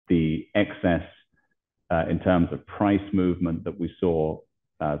the excess in terms of price movement that we saw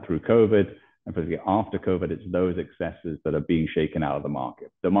through COVID, and particularly after COVID, it's those excesses that are being shaken out of the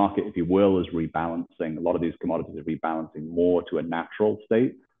market. The market, if you will, is rebalancing. A lot of these commodities are rebalancing more to a natural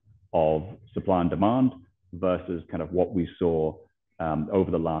state of supply and demand versus kind of what we saw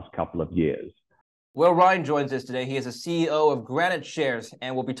over the last couple of years. Will Rhind joins us today. He is the CEO of GraniteShares,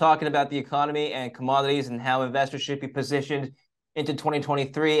 and we'll be talking about the economy and commodities and how investors should be positioned into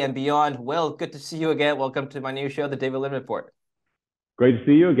 2023 and beyond. Will, good to see you again. Welcome to my new show, The David Lim Report. Great to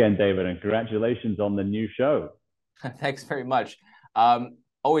see you again, David, and congratulations on the new show. Thanks very much.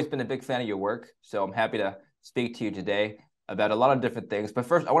 Always been a big fan of your work, so I'm happy to speak to you today about a lot of different things. But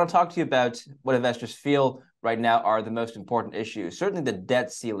first, I want to talk to you about what investors feel right now are the most important issues. Certainly the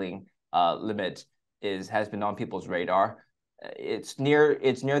debt ceiling limit has been on people's radar. It's near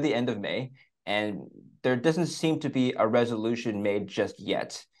the end of May, and there doesn't seem to be a resolution made just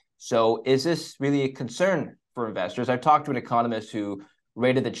yet. So is this really a concern for investors? I've talked to an economist who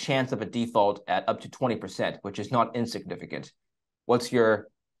rated the chance of a default at up to 20%, which is not insignificant. What's your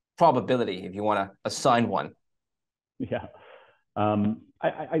probability if you want to assign one? Yeah,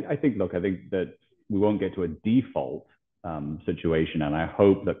 I think that we won't get to a default situation, and I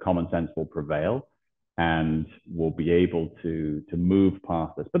hope that common sense will prevail and we'll be able to move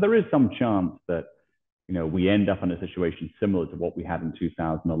past this. But there is some chance that, you know, we end up in a situation similar to what we had in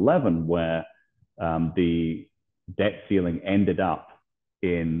 2011, where the debt ceiling ended up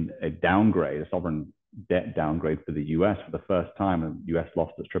in a downgrade, a sovereign debt downgrade for the US for the first time, and the US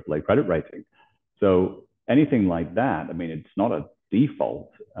lost its AAA credit rating. So anything like that, I mean, it's not a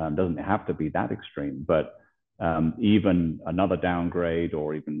default, doesn't have to be that extreme, but even another downgrade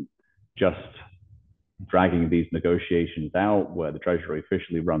or even just dragging these negotiations out where the Treasury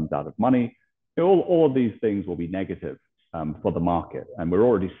officially runs out of money, all of these things will be negative for the market. And we're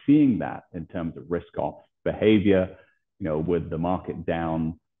already seeing that in terms of risk-off behavior, you know, with the market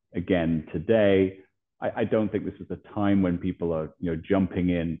down again today. I don't think this is a time when people are, you know, jumping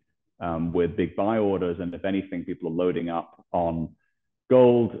in with big buy orders. And if anything, people are loading up on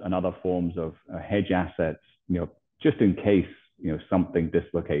gold and other forms of hedge assets, you know, just in case, you know, something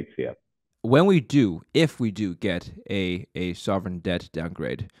dislocates here. If we do get a sovereign debt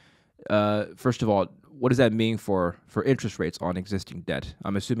downgrade, first of all, what does that mean for interest rates on existing debt?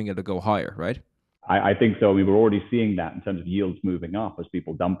 I'm assuming it'll go higher, right? I think so. We were already seeing that in terms of yields moving up as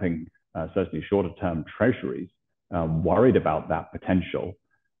people dumping certainly shorter-term treasuries, worried about that potential.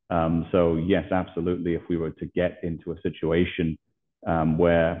 So yes, absolutely. If we were to get into a situation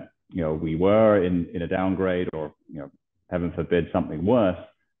where, you know, we were in a downgrade, or, you know, heaven forbid, something worse,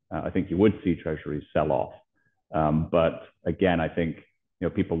 I think you would see treasuries sell off. But again, I think, you know,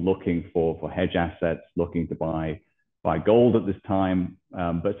 people looking for hedge assets, looking to buy gold at this time,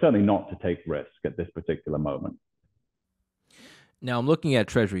 but certainly not to take risk at this particular moment. Now, I'm looking at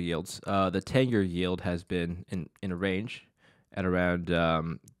treasury yields. The 10-year yield has been in a range at around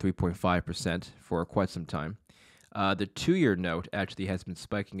 3.5% for quite some time. The 2-year note actually has been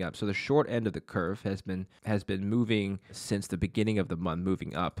spiking up. So the short end of the curve has been moving since the beginning of the month,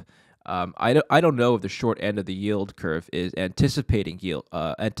 moving up. I don't know if the short end of the yield curve is anticipating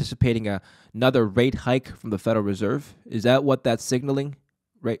another rate hike from the Federal Reserve. Is that what that's signaling,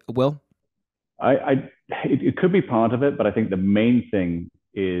 right, Will? It could be part of it, but I think the main thing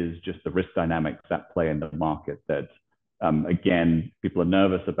is just the risk dynamics at play in the market. That again, people are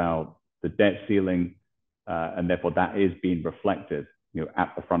nervous about the debt ceiling, and therefore that is being reflected, you know,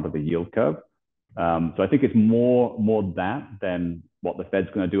 at the front of the yield curve. So I think it's more that than what the Fed's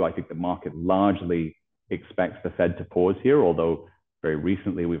going to do. I think the market largely expects the Fed to pause here, although very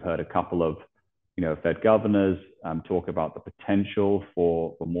recently we've heard a couple of, you know, Fed governors talk about the potential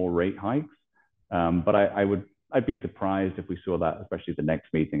for more rate hikes. But I'd be surprised if we saw that, especially the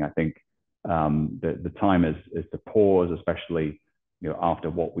next meeting. I think the time is to pause, especially, you know, after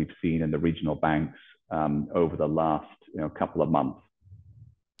what we've seen in the regional banks over the last, you know, couple of months.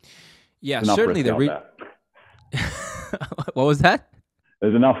 Yeah, certainly the what was that?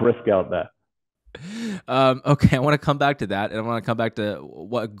 There's enough risk out there. Okay, I want to come back to that, and I want to come back to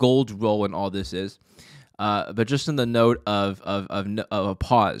what gold's role in all this is. But just in the note of a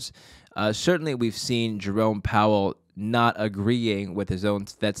pause, certainly we've seen Jerome Powell not agreeing with his own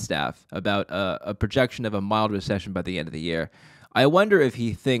Fed staff about a projection of a mild recession by the end of the year. I wonder if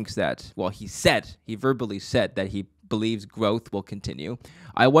he thinks that, well, he verbally said that he believes growth will continue.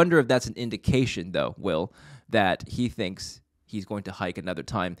 I wonder if that's an indication, though, Will, that he thinks he's going to hike another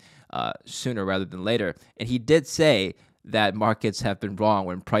time sooner rather than later. And he did say that markets have been wrong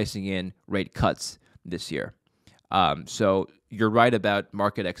when pricing in rate cuts this year. So you're right about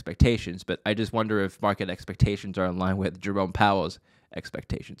market expectations, but I just wonder if market expectations are in line with Jerome Powell's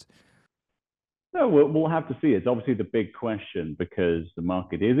expectations. No, we'll have to see. It's obviously the big question because the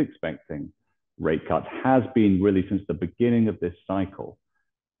market is expecting rate cuts, has been really since the beginning of this cycle.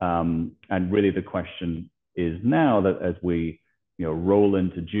 And really the question is now that as we roll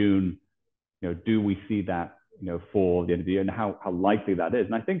into June, do we see that for the end of the year, and how likely that is?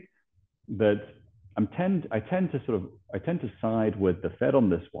 And I think that I tend to side with the Fed on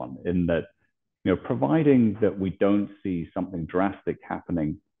this one, in that providing that we don't see something drastic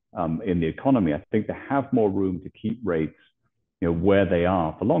happening in the economy, I think they have more room to keep rates where they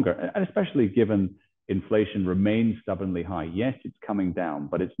are for longer, and especially given inflation remains stubbornly high. Yes, it's coming down,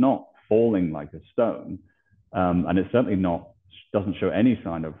 but it's not falling like a stone, and it certainly doesn't show any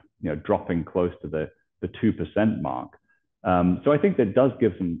sign of dropping close to the 2% mark. So I think that does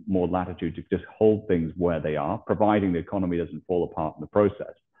give some more latitude to just hold things where they are, providing the economy doesn't fall apart in the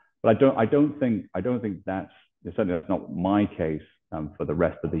process. But I don't think certainly that's not my case for the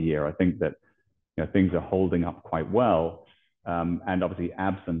rest of the year. I think that things are holding up quite well, and obviously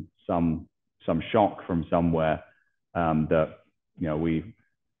absent some shock from somewhere that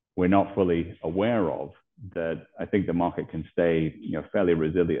we're not fully aware of, that I think the market can stay fairly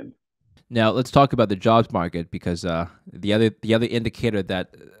resilient. Now let's talk about the jobs market, because the other indicator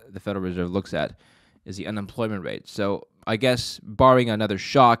that the Federal Reserve looks at is the unemployment rate. So I guess barring another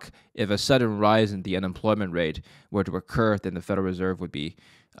shock, if a sudden rise in the unemployment rate were to occur, then the Federal Reserve would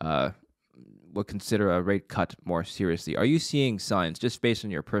consider a rate cut more seriously. Are you seeing signs, just based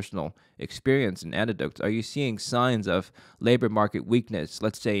on your personal experience and anecdotes, are you seeing signs of labor market weakness,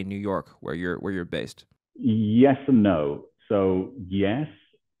 let's say in New York, where you're based? Yes and no. So yes,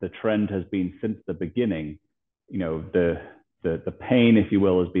 the trend has been since the beginning, the pain, if you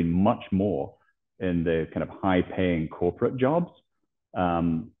will, has been much more in the kind of high-paying corporate jobs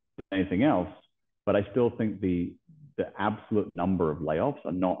than anything else. But I still think the absolute number of layoffs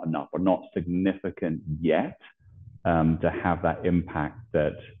are not enough, or not significant yet, to have that impact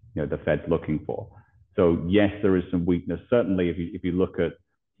that the Fed's looking for. So yes, there is some weakness. Certainly, if you look at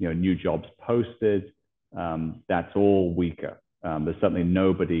new jobs posted, that's all weaker. There's certainly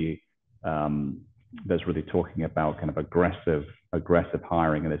nobody that's really talking about kind of aggressive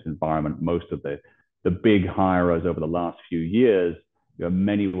hiring in this environment. Most of the big hirers over the last few years, in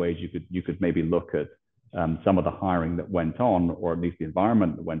many ways you could maybe look at some of the hiring that went on, or at least the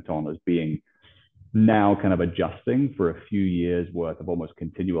environment that went on, as being now kind of adjusting for a few years worth of almost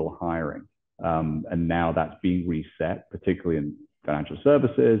continual hiring. And now that's being reset, particularly in financial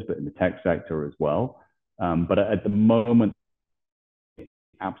services, but in the tech sector as well. But at the moment,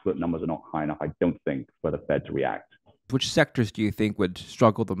 absolute numbers are not high enough, I don't think, for the Fed to react. Which sectors do you think would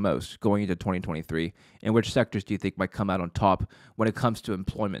struggle the most going into 2023? And which sectors do you think might come out on top when it comes to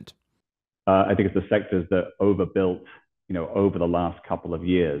employment? I think it's the sectors that overbuilt, over the last couple of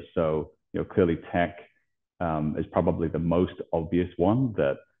years. So, clearly tech is probably the most obvious one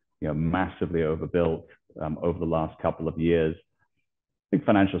that, massively overbuilt over the last couple of years. I think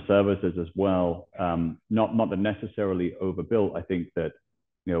financial services as well, not that necessarily overbuilt. I think that,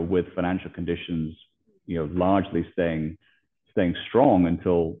 with financial conditions, largely staying strong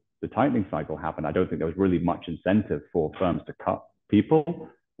until the tightening cycle happened, I don't think there was really much incentive for firms to cut people,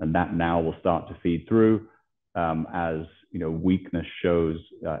 and that now will start to feed through as weakness shows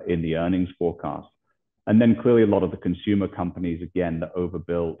in the earnings forecast. And then clearly a lot of the consumer companies, again, that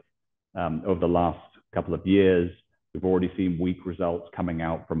overbuilt over the last couple of years. We've already seen weak results coming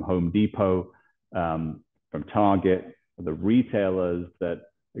out from Home Depot, from Target, the retailers, that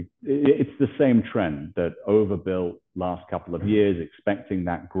it's the same trend, that overbuilt last couple of years, expecting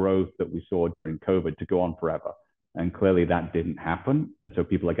that growth that we saw during COVID to go on forever. And clearly that didn't happen. So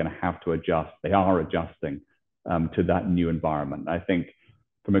people are going to have to adjust. They are adjusting to that new environment. I think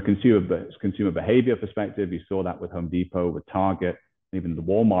from a consumer behavior perspective, you saw that with Home Depot, with Target, even the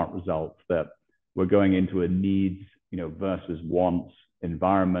Walmart results, that we're going into a needs versus wants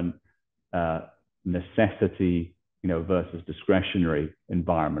environment, necessity versus discretionary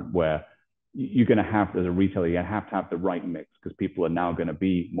environment, where you're going to have, as a retailer, you have to have the right mix, because people are now going to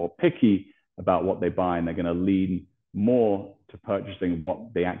be more picky about what they buy, and they're going to lean more to purchasing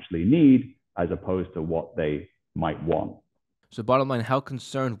what they actually need as opposed to what they might want. So bottom line, how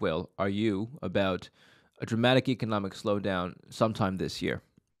concerned, Will, are you about a dramatic economic slowdown sometime this year?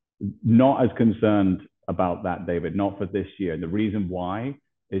 Not as concerned about that, David, not for this year. And the reason why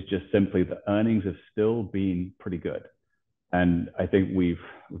is just simply the earnings have still been pretty good. And I think we've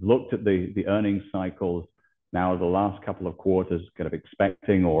looked at the earnings cycles now the last couple of quarters, kind of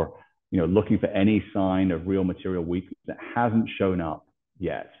expecting or looking for any sign of real material weakness that hasn't shown up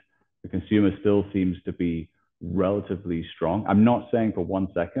yet. The consumer still seems to be relatively strong. I'm not saying for one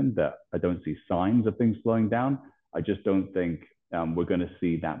second that I don't see signs of things slowing down. I just don't think we're going to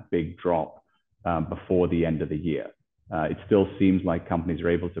see that big drop before the end of the year. It still seems like companies are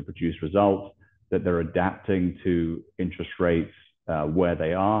able to produce results, that they're adapting to interest rates where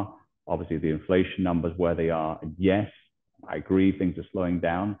they are. Obviously, the inflation numbers where they are. And yes, I agree, things are slowing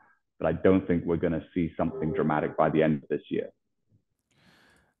down, but I don't think we're going to see something dramatic by the end of this year.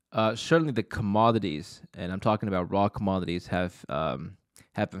 Certainly, the commodities, and I'm talking about raw commodities, have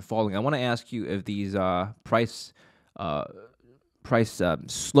been falling. I want to ask you if these prices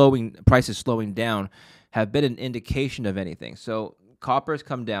slowing down have been an indication of anything. So copper has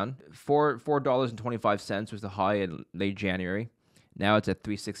come down. $4.25 was the high in late January. Now it's at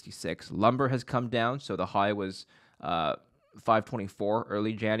 $3.66. Lumber has come down. So the high was $5.24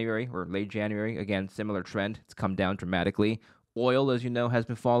 early January or late January. Again, similar trend. It's come down dramatically. Oil, as you know, has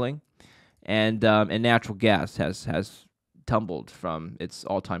been falling, and natural gas has tumbled from its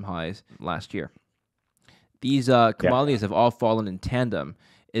all-time highs last year. These commodities have all fallen in tandem.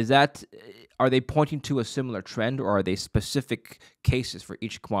 Are they pointing to a similar trend, or are they specific cases for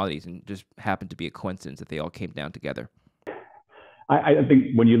each commodities and just happened to be a coincidence that they all came down together? I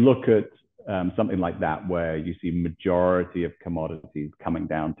think when you look at something like that, where you see majority of commodities coming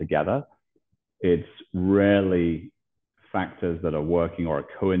down together, it's rarely factors that are working or a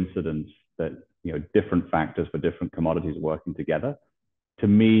coincidence that different factors for different commodities are working together. To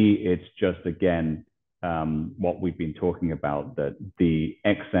me, it's just, again, what we've been talking about, that the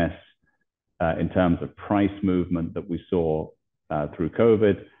excess in terms of price movement that we saw through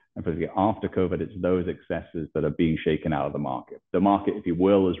COVID, and particularly after COVID, it's those excesses that are being shaken out of the market. The market, if you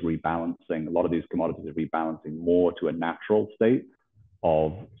will, is rebalancing. A lot of these commodities are rebalancing more to a natural state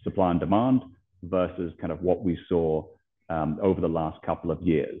of supply and demand versus kind of what we saw over the last couple of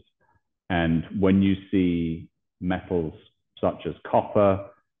years. And when you see metals such as copper,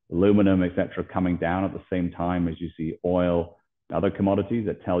 aluminum, et cetera, coming down at the same time as you see oil, other commodities,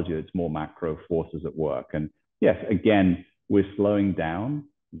 it tells you it's more macro forces at work. And yes, again, we're slowing down.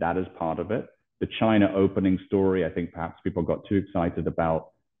 That is part of it. The China opening story, I think perhaps people got too excited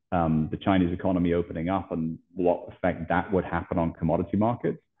about the Chinese economy opening up and what effect that would happen on commodity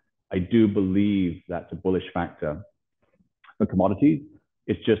markets. I do believe that's a bullish factor for commodities.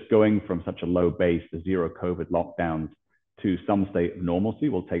 It's just going from such a low base to zero COVID lockdowns to some state of normalcy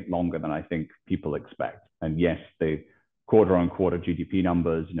will take longer than I think people expect. And yes, the quarter-on-quarter GDP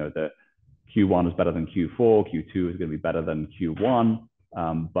numbers, the Q1 is better than Q4, Q2 is going to be better than Q1,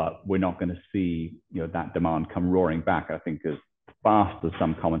 but we're not going to see that demand come roaring back, I think, as fast as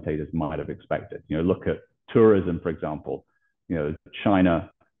some commentators might have expected. Look at tourism, for example. China,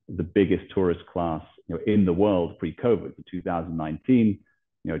 the biggest tourist class in the world pre-COVID for 2019.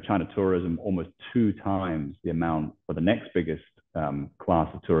 China tourism almost 2 times the amount for the next biggest class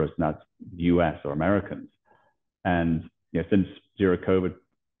of tourists, and that's US or Americans. And since zero COVID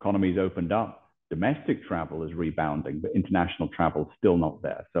economies opened up, domestic travel is rebounding, but international travel is still not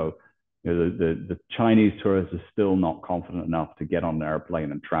there. So the Chinese tourists are still not confident enough to get on an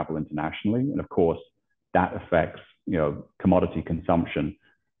airplane and travel internationally. And of course, that affects commodity consumption,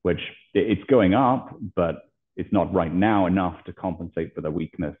 which it's going up, but it's not right now enough to compensate for the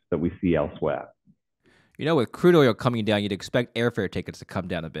weakness that we see elsewhere. With crude oil coming down, you'd expect airfare tickets to come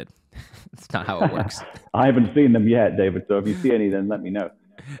down a bit. It's not how it works. I haven't seen them yet, David. So if you see any, then let me know.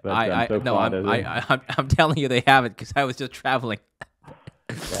 But, I'm telling you they haven't, because I was just traveling.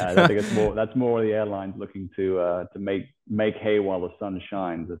 Yeah, I think that's more the airlines looking to make hay while the sun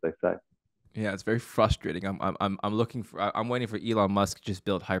shines, as they say. Yeah, it's very frustrating. I'm waiting for Elon Musk to just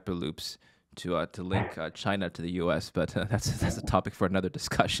build hyperloops to link China to the U.S., but that's a topic for another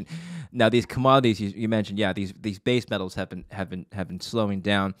discussion. Now, these commodities you mentioned, these base metals have been slowing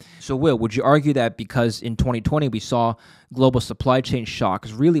down. So, Will, would you argue that because in 2020 we saw global supply chain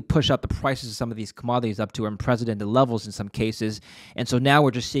shocks really push up the prices of some of these commodities up to unprecedented levels in some cases, and so now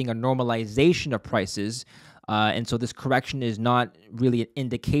we're just seeing a normalization of prices? And so this correction is not really an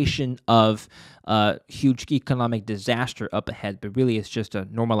indication of huge economic disaster up ahead, but really it's just a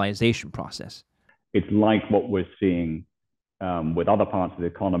normalization process. It's like what we're seeing with other parts of the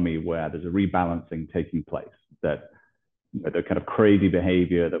economy where there's a rebalancing taking place, that the kind of crazy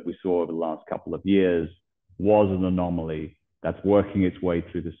behavior that we saw over the last couple of years was an anomaly that's working its way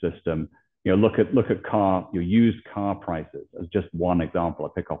through the system. Look at used car prices as just one example. I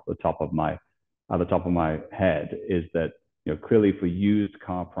pick off the top of my head, is that clearly for used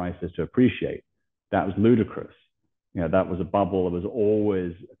car prices to appreciate, that was ludicrous. that was a bubble. It was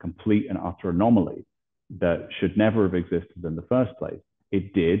always a complete and utter anomaly that should never have existed in the first place.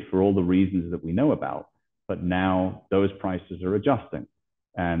 It did for all the reasons that we know about, but now those prices are adjusting,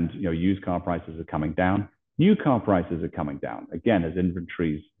 and used car prices are coming down. New car prices are coming down again as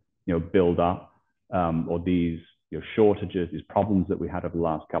inventories build up, or these shortages, these problems that we had over the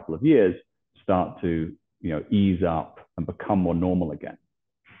last couple of years start to ease up and become more normal again.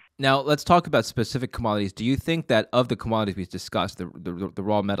 Now, let's talk about specific commodities. Do you think that of the commodities we've discussed, the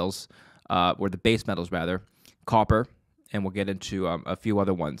raw metals, or the base metals rather, copper, and we'll get into a few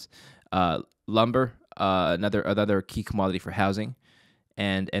other ones, lumber, another key commodity for housing,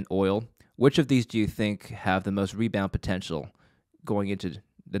 and oil, which of these do you think have the most rebound potential going into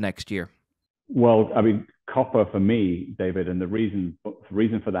the next year? Well, I mean, copper for me, David, and the reason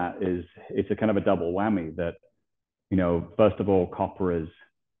for that is it's a kind of a double whammy that, first of all, copper is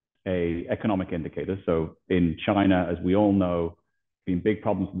a economic indicator. So in China, as we all know, been big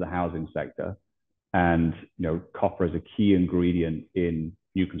problems in the housing sector, and copper is a key ingredient in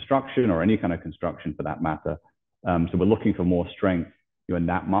new construction or any kind of construction for that matter. So we're looking for more strength in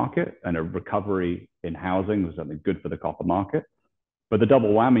that market, and a recovery in housing is something good for the copper market. But the double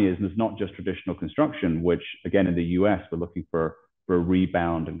whammy is there's not just traditional construction, which again in the US we're looking for a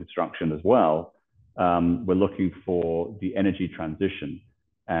rebound in construction as well. We're looking for the energy transition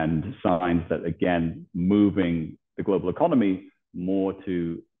and signs that, again, moving the global economy more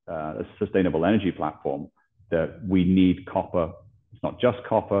to a sustainable energy platform, that we need copper. It's not just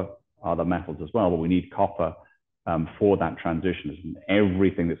copper, other metals as well, but we need copper for that transition. It's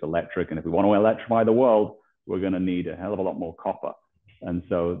everything that's electric. And if we want to electrify the world, we're going to need a hell of a lot more copper. And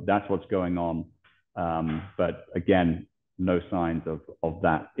so that's what's going on. But again, no signs of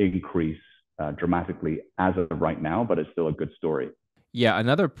that increase dramatically as of right now, but it's still a good story. Yeah,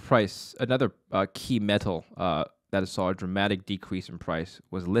 another key metal that saw a dramatic decrease in price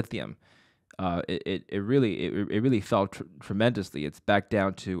was lithium. It really fell tremendously. It's back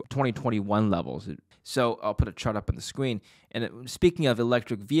down to 2021 levels. So I'll put a chart up on the screen. And speaking of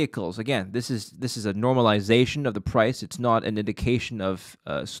electric vehicles, again, this is a normalization of the price. It's not an indication of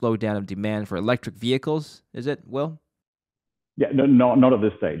a slowdown of demand for electric vehicles, is it, Will? Yeah, no, not at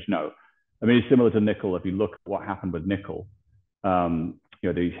this stage. No, I mean, it's similar to nickel. If you look at what happened with nickel,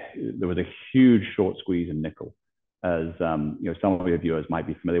 there was a huge short squeeze in nickel, as some of your viewers might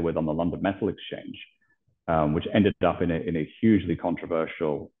be familiar with on the London Metal Exchange, which ended up in a hugely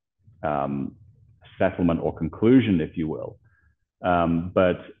controversial settlement or conclusion, if you will.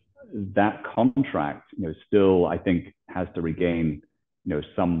 But that contract, still I think has to regain,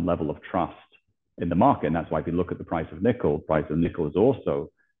 some level of trust in the market, and that's why if you look at the price of nickel has also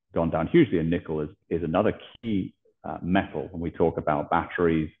gone down hugely, and nickel is another key metal when we talk about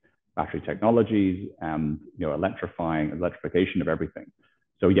battery technologies and electrification of everything.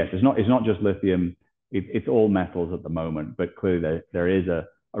 So yes, it's not just lithium, it's all metals at the moment, but clearly there is a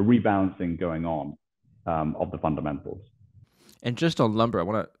rebalancing going on of the fundamentals. And just on lumber, I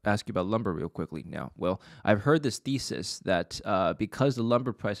want to ask you about lumber real quickly now. Well, I've heard this thesis that because the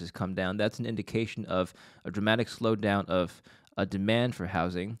lumber prices come down, that's an indication of a dramatic slowdown of demand for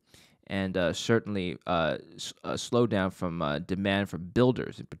housing, and certainly a slowdown from demand from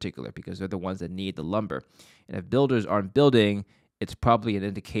builders in particular, because they're the ones that need the lumber. And if builders aren't building, it's probably an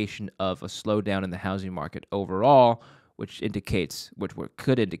indication of a slowdown in the housing market overall, which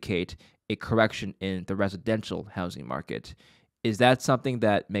could indicate a correction in the residential housing market. Is that something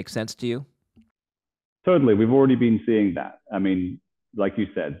that makes sense to you? Totally. We've already been seeing that. I mean, like you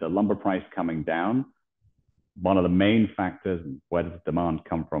said, the lumber price coming down, one of the main factors, where does demand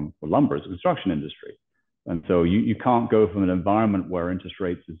come from for lumber, is the construction industry. And so you can't go from an environment where interest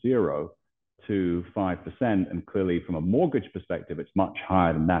rates are 0 to 5%. And clearly from a mortgage perspective, it's much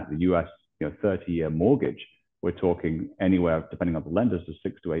higher than that. The US 30-year mortgage, we're talking anywhere, depending on the lenders, to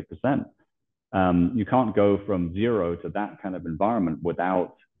 6 to 8%. You can't go from 0 to that kind of environment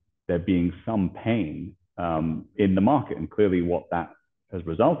without there being some pain in the market. And clearly what that has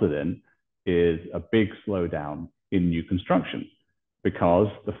resulted in is a big slowdown in new construction because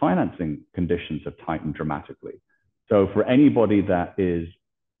the financing conditions have tightened dramatically. So for anybody that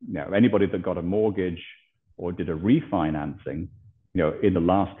got a mortgage or did a refinancing, in the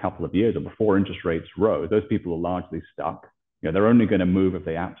last couple of years or before interest rates rose, those people are largely stuck. They're only going to move if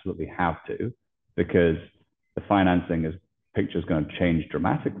they absolutely have to, because the financing picture is going to change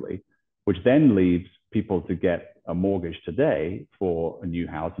dramatically, which then leaves people to get a mortgage today for a new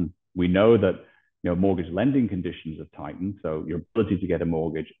house. And we know that mortgage lending conditions have tightened, so your ability to get a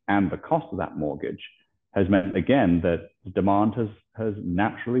mortgage and the cost of that mortgage has meant, again, that the demand has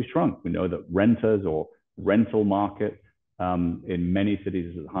naturally shrunk. We know that renters or rental market in many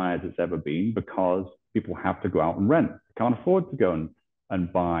cities is as high as it's ever been because people have to go out and rent. They can't afford to go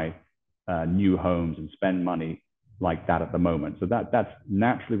and buy new homes and spend money like that at the moment. So that's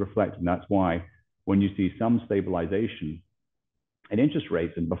naturally reflected. And that's why when you see some stabilization in interest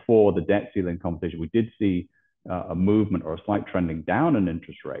rates, and before the debt ceiling conversation, we did see a movement or a slight trending down in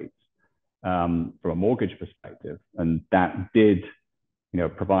interest rates from a mortgage perspective. And that did,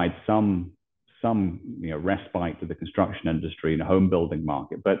 provide some respite to the construction industry and home building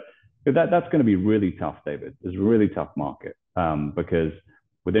market. But that's going to be really tough, David. It's a really tough market because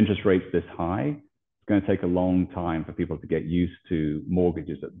with interest rates this high, it's going to take a long time for people to get used to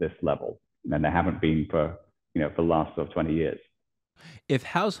mortgages at this level. And they haven't been for the last sort of 20 years. If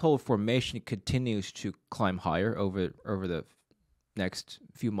household formation continues to climb higher over the next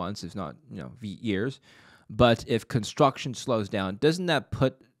few months, if not years, but if construction slows down, doesn't that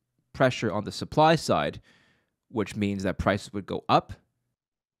put pressure on the supply side, which means that prices would go up?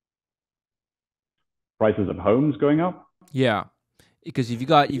 Prices of homes going up? Yeah, because if you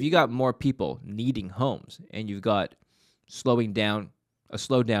got more people needing homes, and you've got a slowdown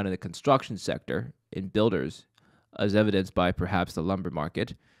in the construction sector in builders, as evidenced by perhaps the lumber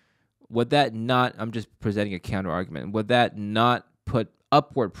market, would that not? I'm just presenting a counter argument. Would that not put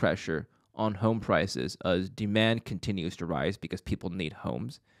upward pressure on home prices as demand continues to rise because people need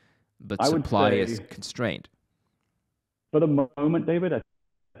homes, but supply is constrained? For the moment, David, I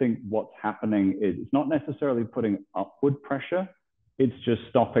think what's happening is it's not necessarily putting upward pressure. It's just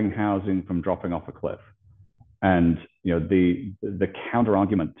stopping housing from dropping off a cliff. And the counter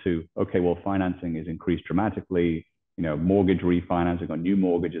argument to, okay, well, financing is increased dramatically. Mortgage refinancing on new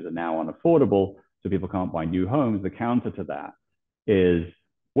mortgages are now unaffordable, so people can't buy new homes. The counter to that is,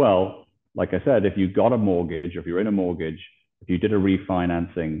 well, like I said, if you got a mortgage, or if you're in a mortgage, if you did a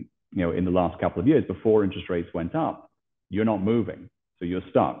refinancing, in the last couple of years before interest rates went up, you're not moving, so you're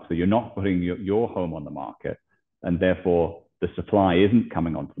stuck. So you're not putting your home on the market, and therefore the supply isn't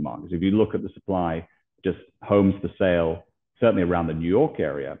coming onto the market. So if you look at the supply, just homes for sale, certainly around the New York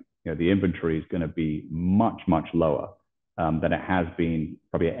area, the inventory is going to be much, much lower than it has been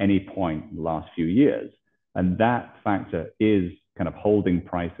probably at any point in the last few years. And that factor is kind of holding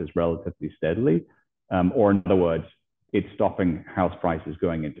prices relatively steadily. Or in other words, it's stopping house prices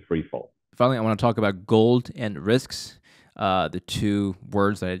going into free fall. Finally, I want to talk about gold and risks. The two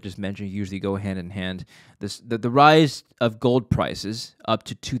words that I just mentioned usually go hand in hand. The rise of gold prices up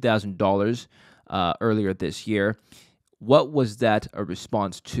to $2,000 earlier this year. What was that a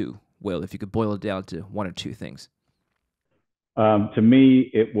response to, Will, if you could boil it down to one or two things? To me,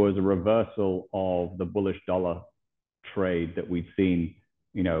 it was a reversal of the bullish dollar trade that we'd seen,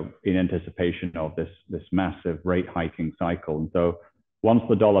 in anticipation of this massive rate hiking cycle. And so once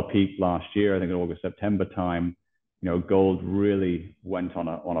the dollar peaked last year, I think in August, September time, gold really went on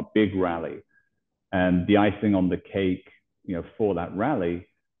a big rally. And the icing on the cake, for that rally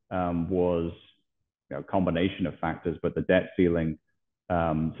was a combination of factors, but the debt ceiling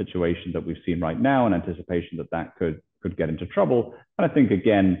situation that we've seen right now, in anticipation that could get into trouble. And I think,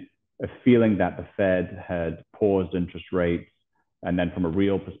 again, a feeling that the Fed had paused interest rates, and then from a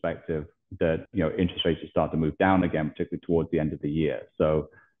real perspective that interest rates would start to move down again, particularly towards the end of the year. So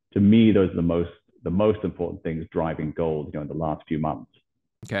to me, those are the most important things driving gold in the last few months.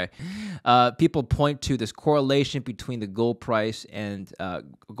 Okay. People point to this correlation between the gold price and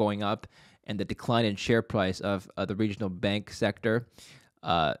going up and the decline in share price of the regional bank sector.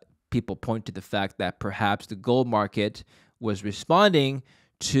 People point to the fact that perhaps the gold market was responding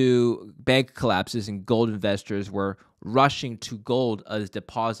to bank collapses, and gold investors were rushing to gold as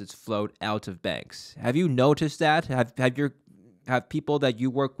deposits flowed out of banks. Have you noticed that? Have people that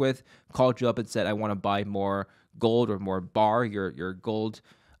you work with called you up and said, "I want to buy more gold or more BAR, your gold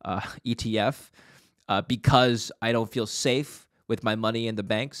ETF, because I don't feel safe with my money in the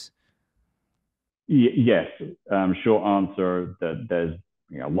banks"? Yes. Short answer that there's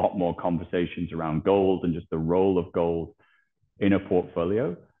a lot more conversations around gold and just the role of gold in a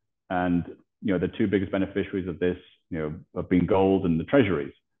portfolio. And the two biggest beneficiaries of this have been gold and the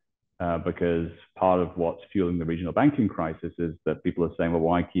treasuries, because part of what's fueling the regional banking crisis is that people are saying, well,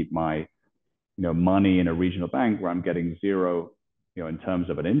 why keep my money in a regional bank where I'm getting zero in terms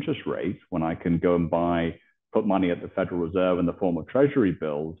of an interest rate, when I can go and put money at the Federal Reserve in the form of treasury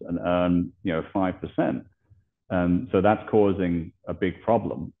bills and earn 5%. So that's causing a big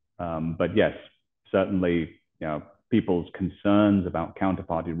problem. But yes, certainly people's concerns about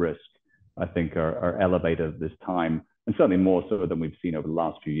counterparty risk, I think, are elevated at this time, and certainly more so than we've seen over the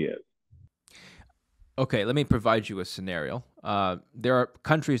last few years. Okay, let me provide you a scenario. There are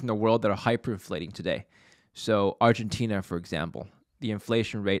countries in the world that are hyperinflating today. So Argentina, for example, the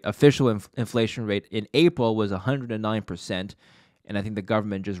inflation rate, official inflation rate in April was 109%, and I think the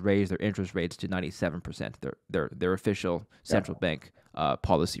government just raised their interest rates to 97%, their official central bank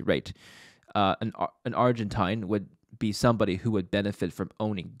policy rate. An Argentine would be somebody who would benefit from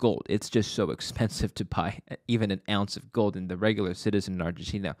owning gold. It's just so expensive to buy even an ounce of gold, and the regular citizen in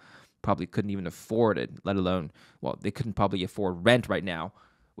Argentina probably couldn't even afford it, let alone, well, they couldn't probably afford rent right now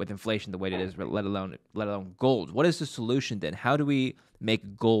with inflation the way it is, let alone gold. What is the solution then? How do we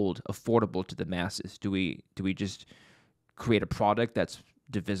make gold affordable to the masses? Do we just create a product that's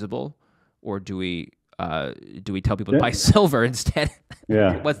divisible, or do we tell people to buy silver instead?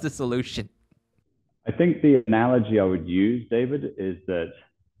 Yeah. What's the solution? I think the analogy I would use, David, is that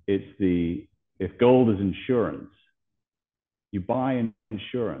if gold is insurance, you buy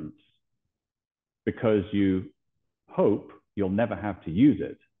insurance because you hope you'll never have to use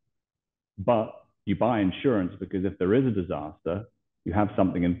it. But you buy insurance because if there is a disaster, you have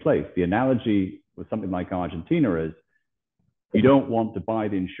something in place. The analogy with something like Argentina is you don't want to buy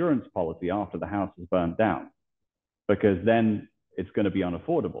the insurance policy after the house is burned down, because then it's going to be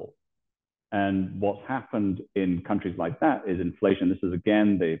unaffordable. And what's happened in countries like that is inflation. This is,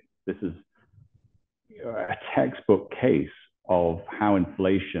 again, this is a textbook case of how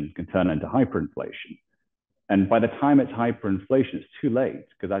inflation can turn into hyperinflation. And by the time it's hyperinflation, it's too late,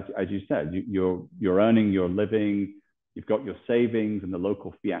 because as you said, you're earning your living, you've got your savings in the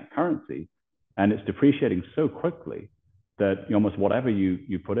local fiat currency, and it's depreciating so quickly that almost whatever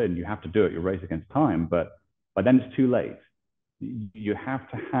you put in, you have to do it. You're racing against time, but by then it's too late. You have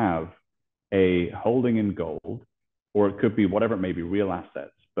to have a holding in gold, or it could be whatever it may be, real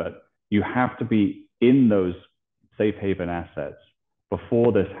assets, but you have to be in those safe haven assets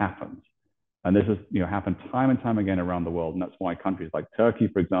before this happens. And this has happened time and time again around the world. And that's why countries like Turkey,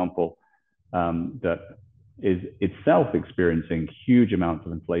 for example, that is itself experiencing huge amounts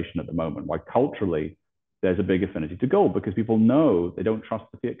of inflation at the moment, why culturally there's a big affinity to gold, because people know they don't trust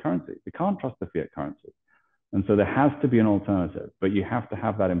the fiat currency. They can't trust the fiat currency. And so there has to be an alternative, but you have to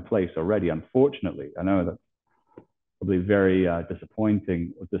have that in place already. Unfortunately, I know that's probably very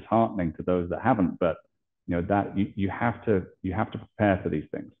disappointing or disheartening to those that haven't, but that you have to prepare for these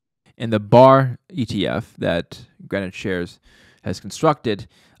things. And the bar ETF that GraniteShares has constructed,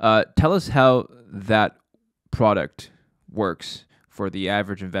 tell us how that product works for the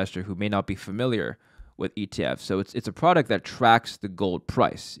average investor who may not be familiar with ETFs. So it's a product that tracks the gold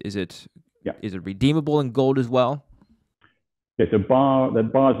price. Is it redeemable in gold as well? Yeah, so the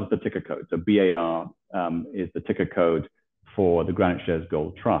bars is the ticker code. So BAR is the ticker code for the GraniteShares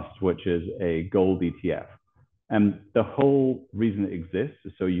Gold Trust, which is a gold ETF. And the whole reason it exists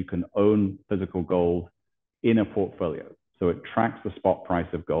is so you can own physical gold in a portfolio. So it tracks the spot price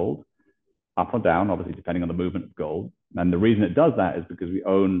of gold, up or down, obviously depending on the movement of gold. And the reason it does that is because we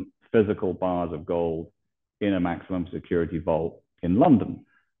own physical bars of gold in a maximum security vault in London.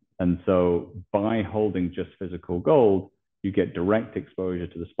 And so by holding just physical gold, you get direct exposure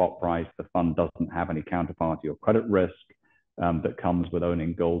to the spot price. The fund doesn't have any counterparty or credit risk that comes with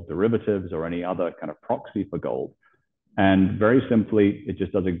owning gold derivatives or any other kind of proxy for gold. And very simply, it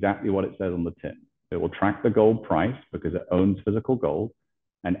just does exactly what it says on the tin. It will track the gold price because it owns physical gold,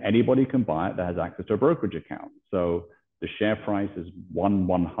 and anybody can buy it that has access to a brokerage account. So the share price is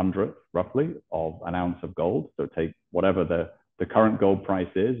 1/100th roughly of an ounce of gold. So take whatever the current gold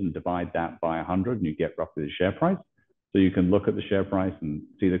price is and divide that by 100, and you get roughly the share price. So you can look at the share price and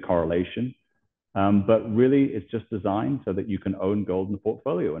see the correlation. But really, it's just designed so that you can own gold in the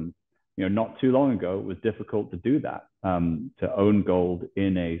portfolio. And not too long ago, it was difficult to do that, to own gold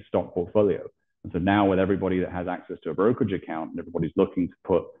in a stock portfolio. And so now, with everybody that has access to a brokerage account and everybody's looking to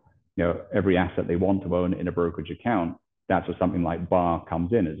put every asset they want to own in a brokerage account, that's where something like BAR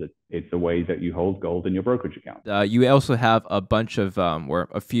comes in. It's a way that you hold gold in your brokerage account. You also have a bunch of or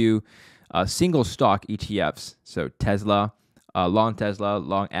a few single stock ETFs. So Tesla,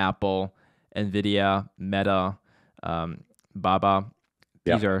 long Apple, Nvidia, Meta, Baba.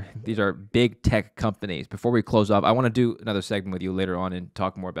 These are big tech companies. Before we close off, I want to do another segment with you later on and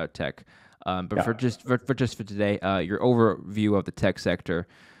talk more about tech. But for today, your overview of the tech sector,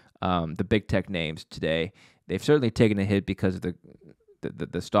 the big tech names today, they've certainly taken a hit because of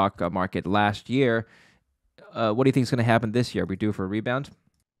the stock market last year. What do you think is going to happen this year? Are we due for a rebound?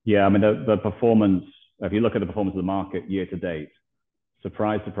 Yeah, I mean, the performance, if you look at the performance of the market year to date,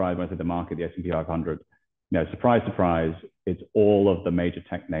 surprise, when I say the market, the S&P 500, surprise, it's all of the major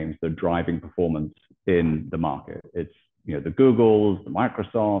tech names that are driving performance in the market. It's, the Googles, the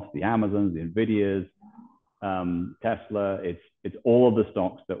Microsofts, the Amazons, the Nvidias, Tesla. It's all of the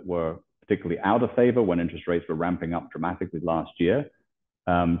stocks that were particularly out of favor when interest rates were ramping up dramatically last year,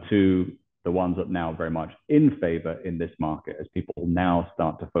 to the ones that now very much in favor in this market as people now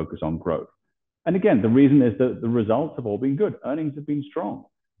start to focus on growth. And again, the reason is that the results have all been good. Earnings have been strong.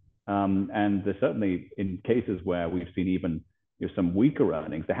 And there's certainly in cases where we've seen even some weaker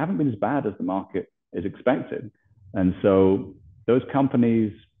earnings, they haven't been as bad as the market is expected. And so those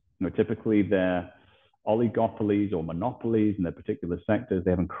companies, typically they're oligopolies or monopolies in their particular sectors. They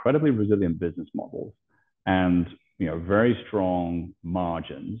have incredibly resilient business models and very strong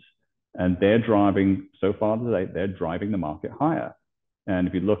margins. And they're driving, so far today, they're driving the market higher. And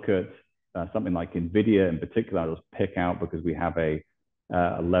if you look at something like NVIDIA in particular, I'll just pick out because we have a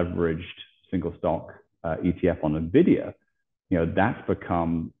leveraged single stock ETF on NVIDIA, that's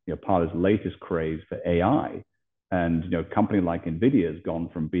become part of the latest craze for AI. And a company like NVIDIA has gone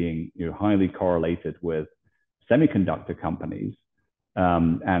from being highly correlated with semiconductor companies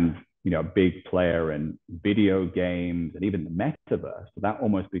and a big player in video games and even the metaverse. So that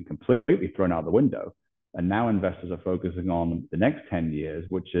almost been completely thrown out the window. And now investors are focusing on the next 10 years,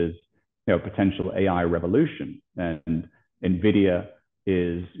 which is potential AI revolution. And NVIDIA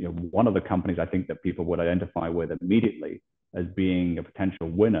is one of the companies I think that people would identify with immediately as being a potential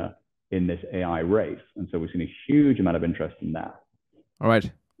winner in this AI race. And so we've seen a huge amount of interest in that. All right.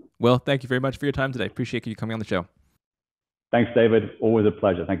 Well, thank you very much for your time today. Appreciate you coming on the show. Thanks, David. Always a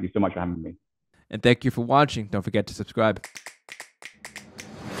pleasure. Thank you so much for having me. And thank you for watching. Don't forget to subscribe.